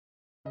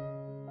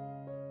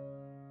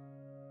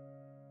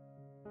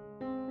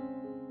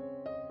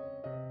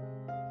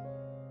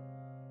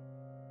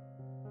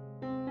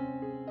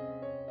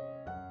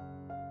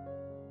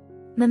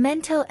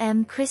Memento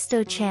M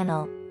Christo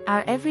Channel,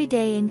 our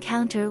everyday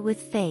encounter with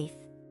faith.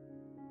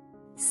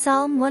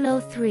 Psalm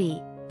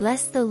 103,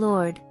 Bless the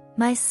Lord,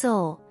 my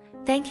soul,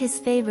 thank his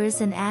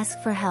favors and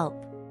ask for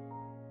help.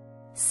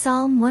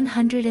 Psalm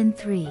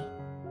 103.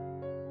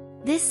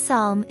 This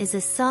psalm is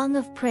a song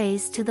of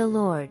praise to the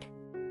Lord.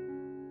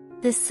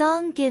 The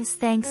song gives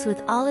thanks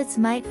with all its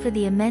might for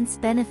the immense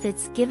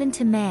benefits given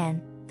to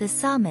man, the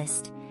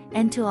psalmist,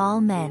 and to all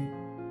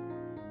men.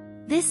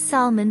 This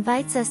psalm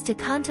invites us to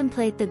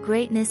contemplate the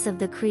greatness of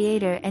the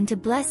Creator and to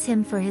bless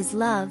Him for His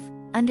love,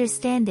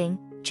 understanding,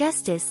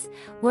 justice,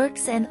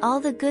 works and all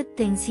the good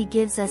things He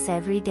gives us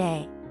every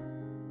day.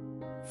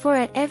 For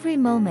at every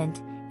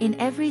moment, in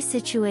every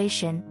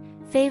situation,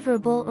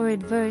 favorable or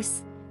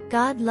adverse,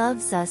 God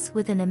loves us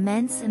with an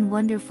immense and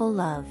wonderful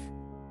love.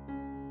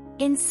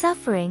 In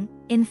suffering,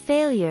 in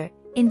failure,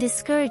 in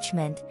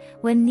discouragement,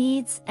 when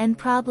needs and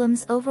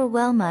problems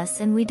overwhelm us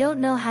and we don't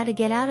know how to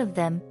get out of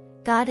them,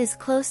 God is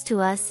close to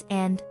us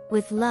and,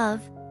 with love,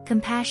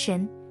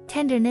 compassion,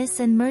 tenderness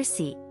and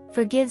mercy,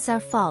 forgives our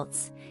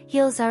faults,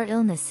 heals our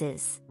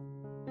illnesses,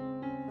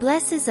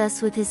 blesses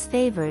us with His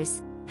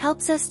favors,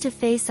 helps us to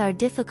face our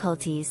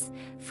difficulties,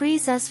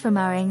 frees us from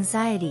our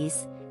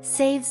anxieties,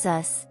 saves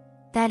us,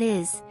 that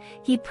is,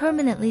 He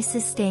permanently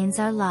sustains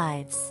our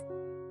lives.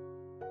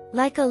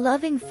 Like a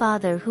loving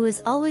father who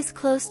is always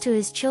close to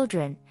his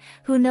children,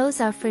 who knows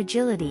our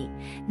fragility,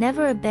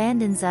 never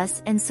abandons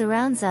us and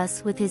surrounds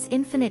us with His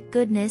infinite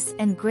goodness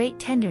and great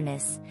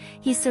tenderness,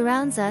 He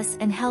surrounds us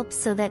and helps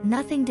so that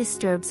nothing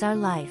disturbs our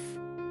life.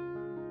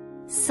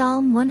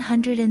 Psalm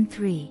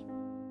 103.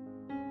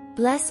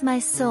 Bless my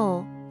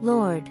soul,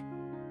 Lord,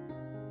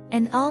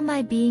 and all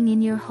my being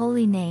in your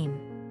holy name.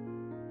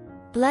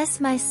 Bless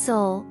my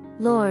soul,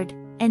 Lord,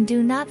 and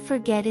do not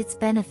forget its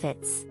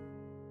benefits.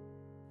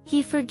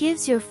 He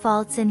forgives your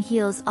faults and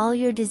heals all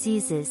your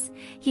diseases,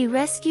 He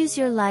rescues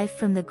your life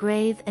from the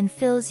grave and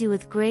fills you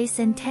with grace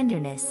and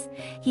tenderness,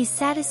 He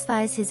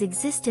satisfies His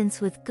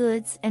existence with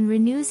goods and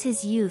renews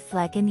His youth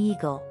like an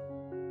eagle.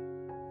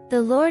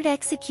 The Lord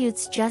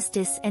executes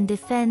justice and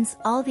defends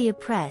all the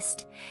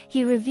oppressed,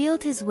 He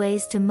revealed His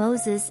ways to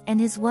Moses and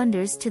His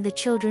wonders to the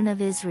children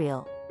of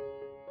Israel.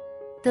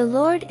 The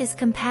Lord is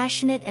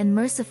compassionate and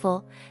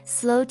merciful,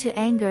 slow to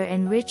anger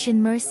and rich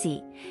in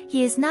mercy.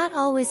 He is not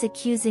always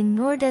accusing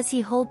nor does He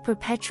hold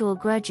perpetual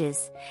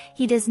grudges.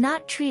 He does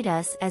not treat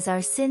us as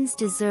our sins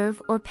deserve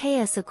or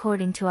pay us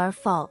according to our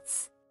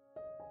faults.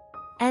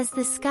 As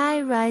the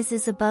sky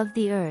rises above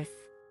the earth,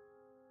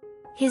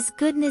 His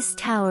goodness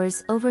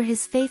towers over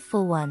His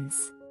faithful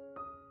ones.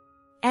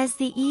 As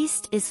the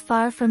east is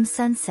far from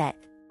sunset,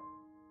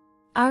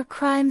 our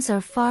crimes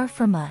are far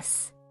from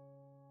us.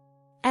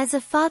 As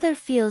a father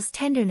feels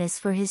tenderness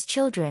for his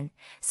children,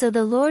 so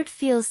the Lord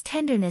feels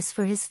tenderness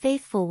for His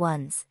faithful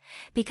ones,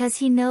 because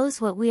He knows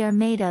what we are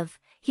made of,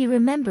 He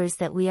remembers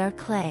that we are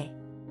clay.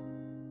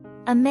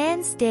 A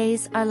man's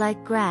days are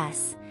like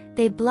grass,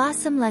 they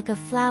blossom like a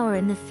flower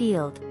in the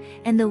field,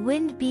 and the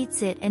wind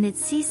beats it and it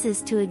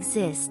ceases to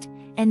exist,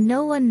 and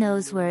no one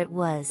knows where it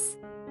was.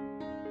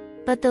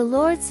 But the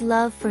Lord's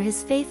love for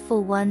His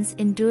faithful ones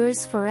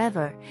endures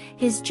forever,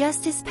 His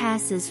justice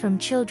passes from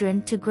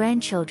children to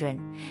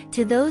grandchildren,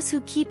 to those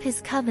who keep His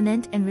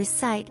covenant and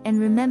recite and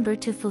remember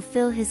to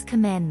fulfill His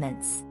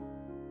commandments.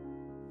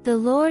 The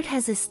Lord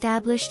has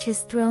established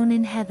His throne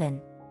in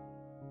heaven,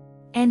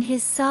 and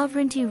His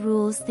sovereignty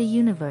rules the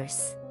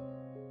universe.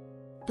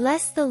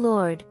 Bless the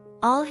Lord,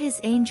 all His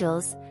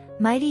angels,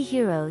 mighty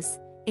heroes,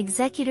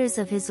 executors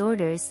of His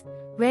orders,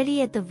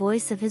 ready at the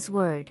voice of His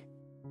word.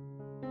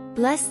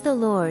 Bless the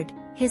Lord,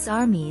 His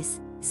armies,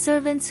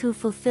 servants who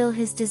fulfill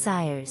His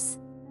desires.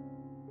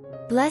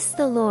 Bless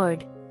the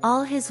Lord,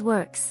 all His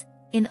works,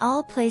 in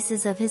all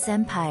places of His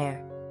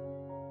empire.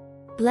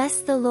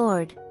 Bless the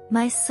Lord,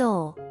 my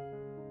soul.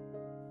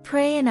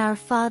 Pray in Our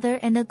Father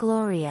and a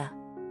Gloria.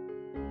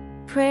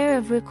 Prayer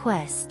of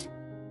request.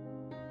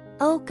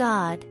 O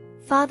God,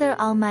 Father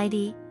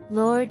Almighty,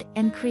 Lord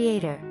and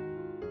Creator,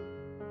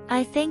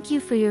 I thank You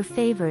for Your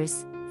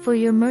favors, for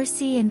Your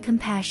mercy and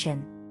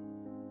compassion.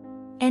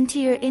 And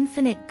to Your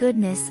infinite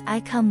goodness I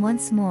come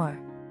once more.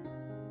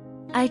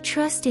 I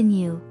trust in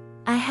You,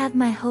 I have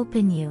my hope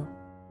in You.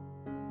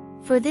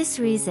 For this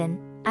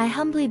reason, I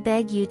humbly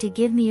beg You to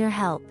give me Your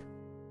help.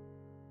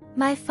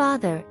 My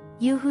Father,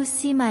 You who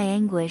see my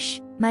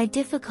anguish, my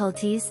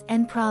difficulties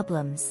and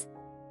problems,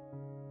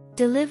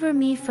 deliver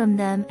me from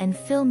them and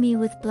fill me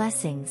with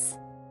blessings.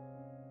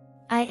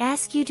 I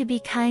ask You to be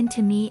kind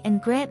to me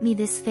and grant me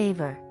this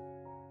favor.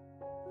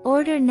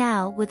 Order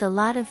now with a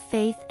lot of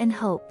faith and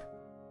hope.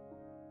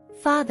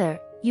 Father,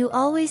 You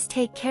always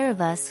take care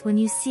of us when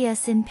You see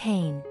us in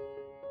pain,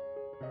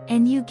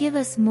 and You give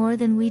us more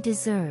than we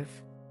deserve.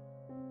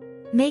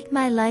 Make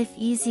my life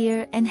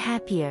easier and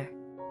happier.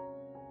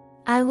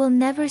 I will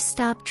never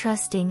stop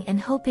trusting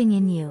and hoping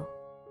in You.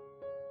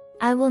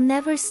 I will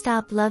never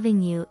stop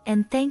loving You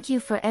and thank You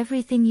for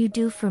everything You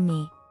do for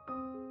me.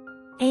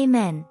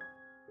 Amen.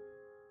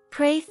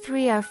 Pray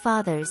 3 Our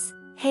Fathers,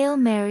 Hail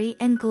Mary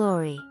and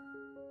Glory.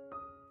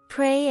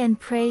 Pray and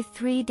pray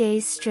 3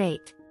 days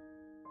straight.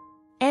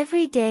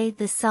 Every day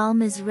the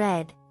psalm is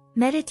read,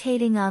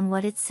 meditating on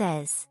what it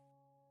says.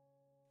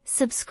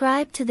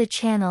 Subscribe to the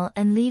channel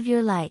and leave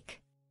your like.